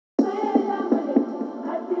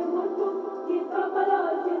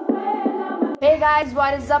Hey guys,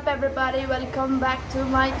 what is up everybody? Welcome back to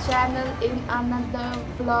my channel in another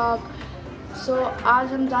vlog. So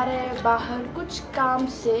आज हम जा रहे हैं बाहर कुछ काम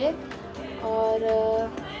से और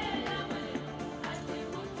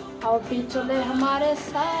आओ भी चले हमारे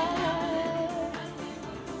साथ।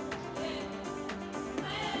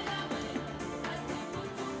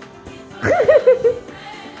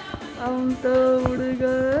 हम तो उड़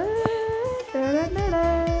गए।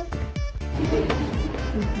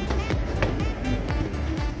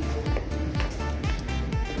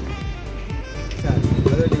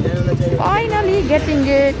 Finally getting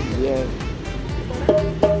it. Yeah.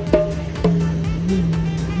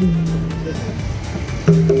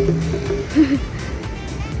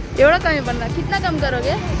 एवढा कमी बनना, कितना कम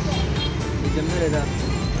करोगे?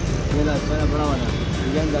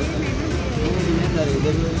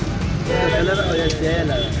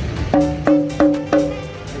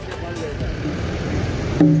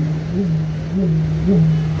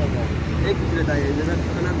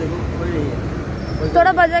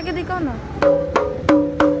 थोड़ा बजा के दिखाओ ना।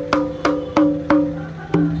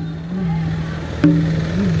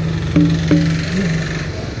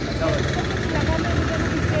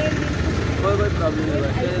 कोई प्रॉब्लम नहीं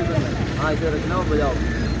है। हाँ इसे रखना हो बजाओ।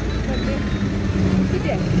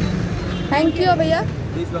 थैंक यू भैया।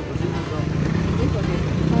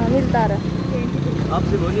 हाँ मिलता रहा।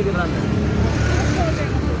 आपसे बोलिए कि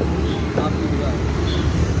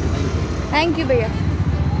थैंक यू भैया।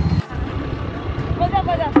 बजा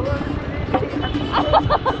बजा।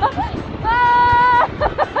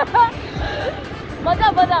 बजा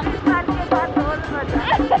बजा।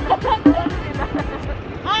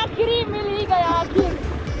 आखिरी मिल ही गया, आखिर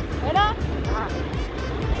है ना।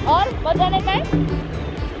 और बजाने का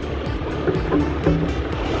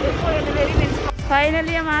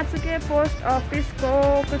फाइनली हम आ चुके हैं पोस्ट ऑफिस को।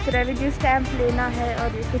 कुछ रेवेन्यू स्टैम्प लेना है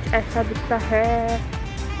और ये कुछ ऐसा दिखता है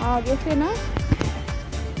आगे से ना।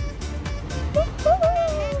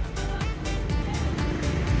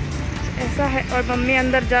 ऐसा है और मम्मी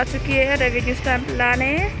अंदर जा चुकी है रेवेन्यू स्टैम्प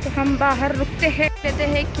लाने। तो हम बाहर रुकते हैं, लेते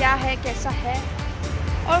हैं क्या है कैसा है।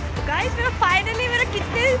 और गाइस मेरा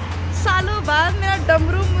कितने सालों बाद मेरा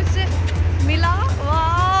डमरू मुझसे मिला।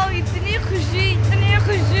 वाह इतनी खुशी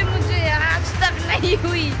मुझे आज तक नहीं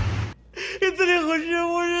हुई। इतनी खुशी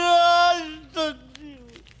मुझे आज तक।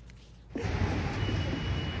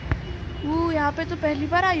 वो यहाँ पे तो पहली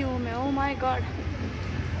बार आई हूँ मैं। ओह माय गॉड,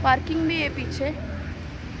 पार्किंग भी है पीछे।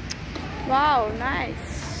 Wow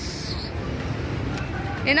nice.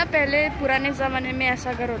 ये ना पहले पुराने ज़माने में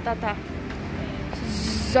ऐसा घर होता था।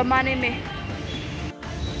 ज़माने में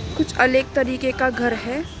कुछ अलग तरीके का घर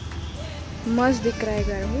है। मस्त दिख रहा है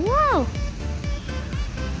घर। वाओ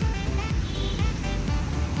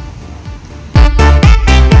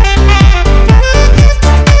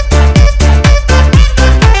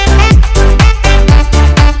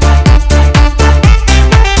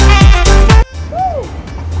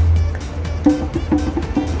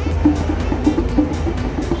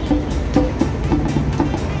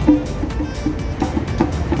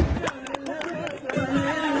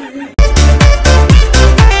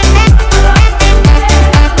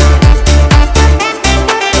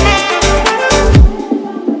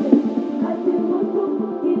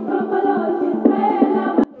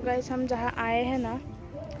हम जहाँ आए हैं ना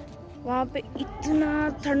वहाँ पे इतना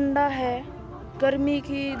ठंडा है। गर्मी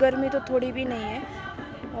तो थोड़ी भी नहीं है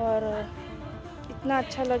और इतना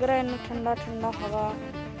अच्छा लग रहा है ना, ठंडा ठंडा हवा।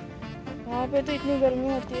 वहाँ पे तो इतनी गर्मी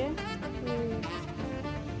होती है।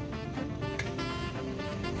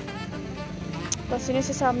 पसीने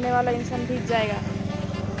से सामने वाला इंसान भीग जाएगा।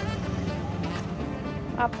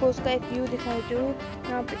 आपको उसका एक व्यू दिखाती हूँ।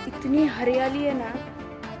 यहाँ पे इतनी हरियाली है ना।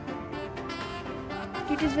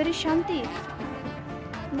 It is very Shanti,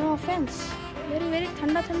 no offense, very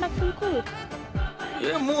ठंडा कुल।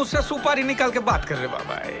 ये मुंह से सुपारी निकाल के बात कर रहे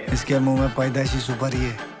बाबा। इसके मुंह में पैदाइशी सुपारी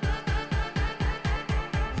है।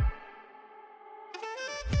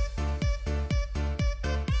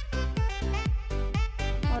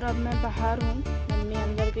 और अब मैं बाहर हूँ, मम्मी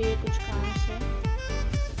अंदर गई है कुछ काम से।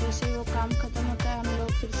 जैसे ही वो काम खत्म होता है हम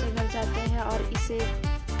लोग फिर से घर जाते हैं और इसे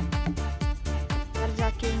घर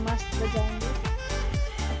जाके मस्त बजाएंगे।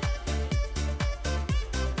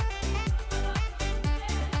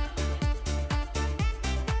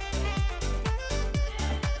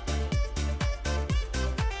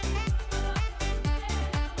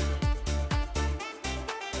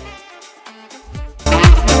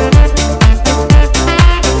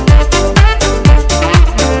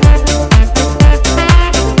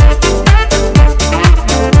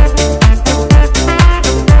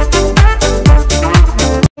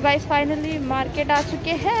 फाइनली मार्केट आ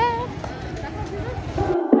चुके हैं।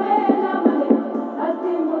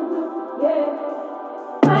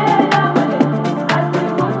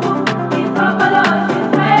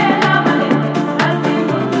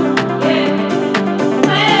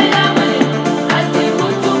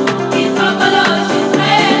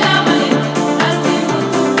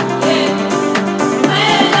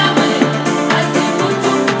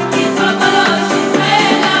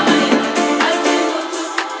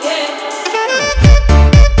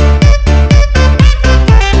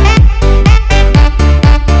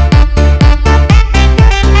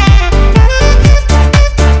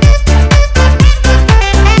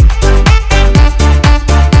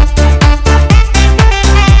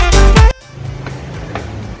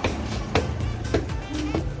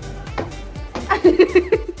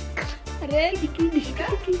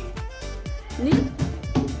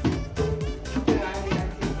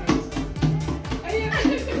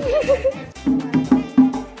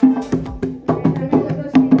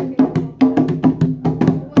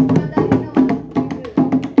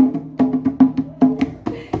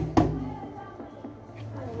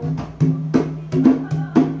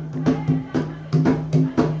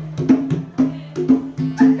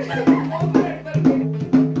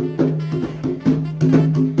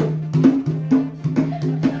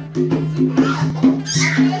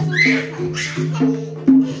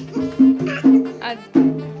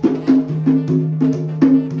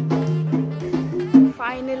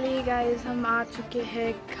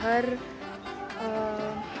 घर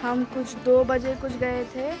हम कुछ 2 बजे कुछ गए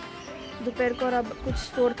थे दोपहर को, और अब कुछ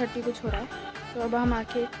 4:30 कुछ हो रहा है। तो अब हम आ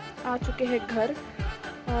चुके हैं घर।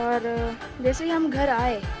 और जैसे ही हम घर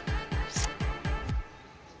आए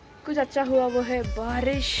कुछ अच्छा हुआ, वो है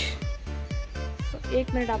बारिश। तो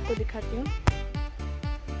 1 मिनट आपको दिखाती हूँ।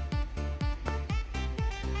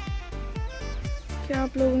 क्या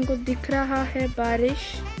आप लोगों को दिख रहा है बारिश?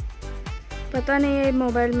 पता नहीं है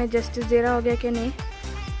मोबाइल में जस्टिस दे रहा हो गया कि नहीं,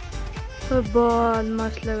 तो बहुत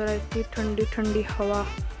मस्त लग रहा है। इतनी ठंडी ठंडी हवा,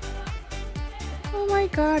 ओह माय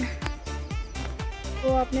गॉड।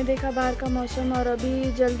 तो आपने देखा बाहर का मौसम, और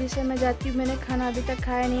अभी जल्दी से मैं जाती हूँ। मैंने खाना अभी तक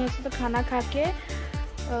खाया नहीं है, ऐसे तो खाना खा के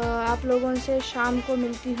आप लोगों से शाम को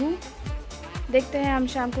मिलती हूँ। देखते हैं हम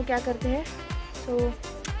शाम को क्या करते हैं।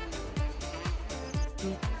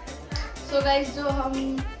 सो गाइस, जो हम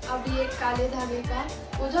अभी एक काले धागे का,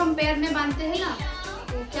 वो जो हम पैर में बांधते हैं ना,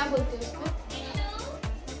 वो क्या बोलते हैं उसको?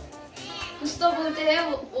 कुछ तो बोलते हैं,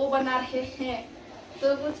 वो बना रहे हैं।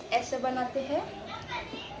 तो कुछ ऐसे बनाते हैं।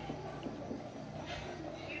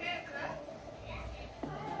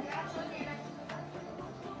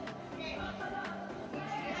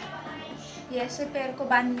 ये ऐसे पैर को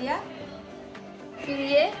बांध लिया, फिर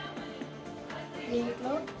ये देख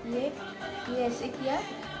लो, ये ऐसे किया,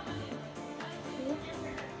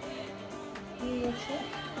 ये ऐसे,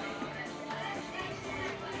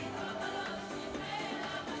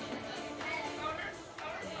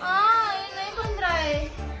 ये नहीं बन रहा है।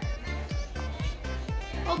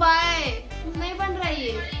 ओ बाय, नहीं बन रहा है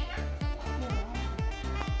ये।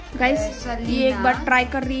 गाइस, ये एक बार ट्राई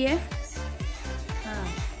कर रही है।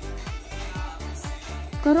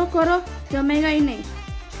 करो करो, जमेगा ही नहीं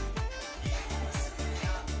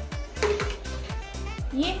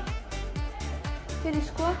ये। फिर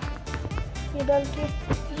इसको ये डाल के,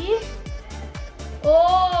 ये ओ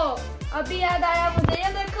अभी याद आया मुझे,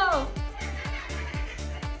 ये देखो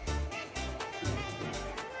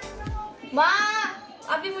माँ,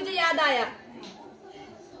 अभी मुझे याद आया।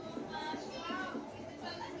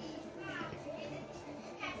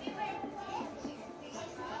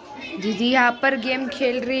 दीदी यहाँ पर गेम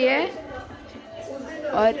खेल रही है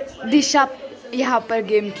और दिशा यहाँ पर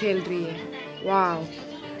गेम खेल रही है। वाह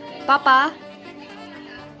पापा,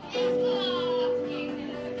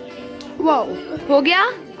 वाह, हो गया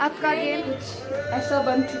आपका गेम। ऐसा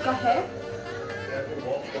बन चुका है,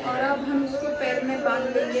 और अब हम इसको पैर में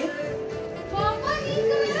बांध लेंगे।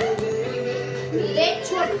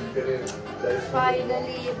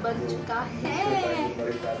 फाइनली ये बन चुका है।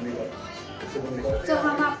 तो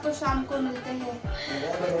हम आपको शाम को मिलते हैं।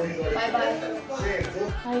 Bye bye.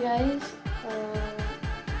 हाय गाइस,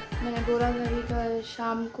 मैंने बोला था कि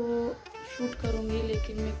शाम को शूट करूँगी,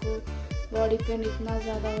 लेकिन मेरे को बॉडी पेन इतना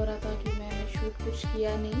ज़्यादा हो रहा था कि मैंने शूट कुछ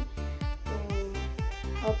किया नहीं। तो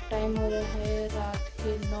अब टाइम हो रहा है, रात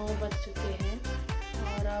के 9 बज चुके हैं,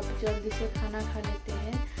 और अब जल्दी से खाना खा लेते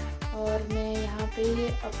हैं, और मैं यहाँ पे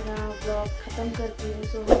अपना ब्लॉग ख़त्म करती हूँ।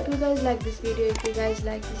 So hope you guys like this video. If you guys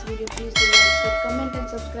like this video, please do like, share, comment and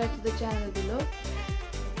subscribe to the channel below.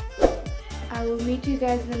 I will meet you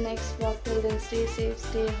guys in the next vlog. Till then, stay safe,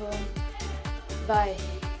 stay home.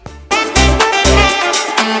 Bye.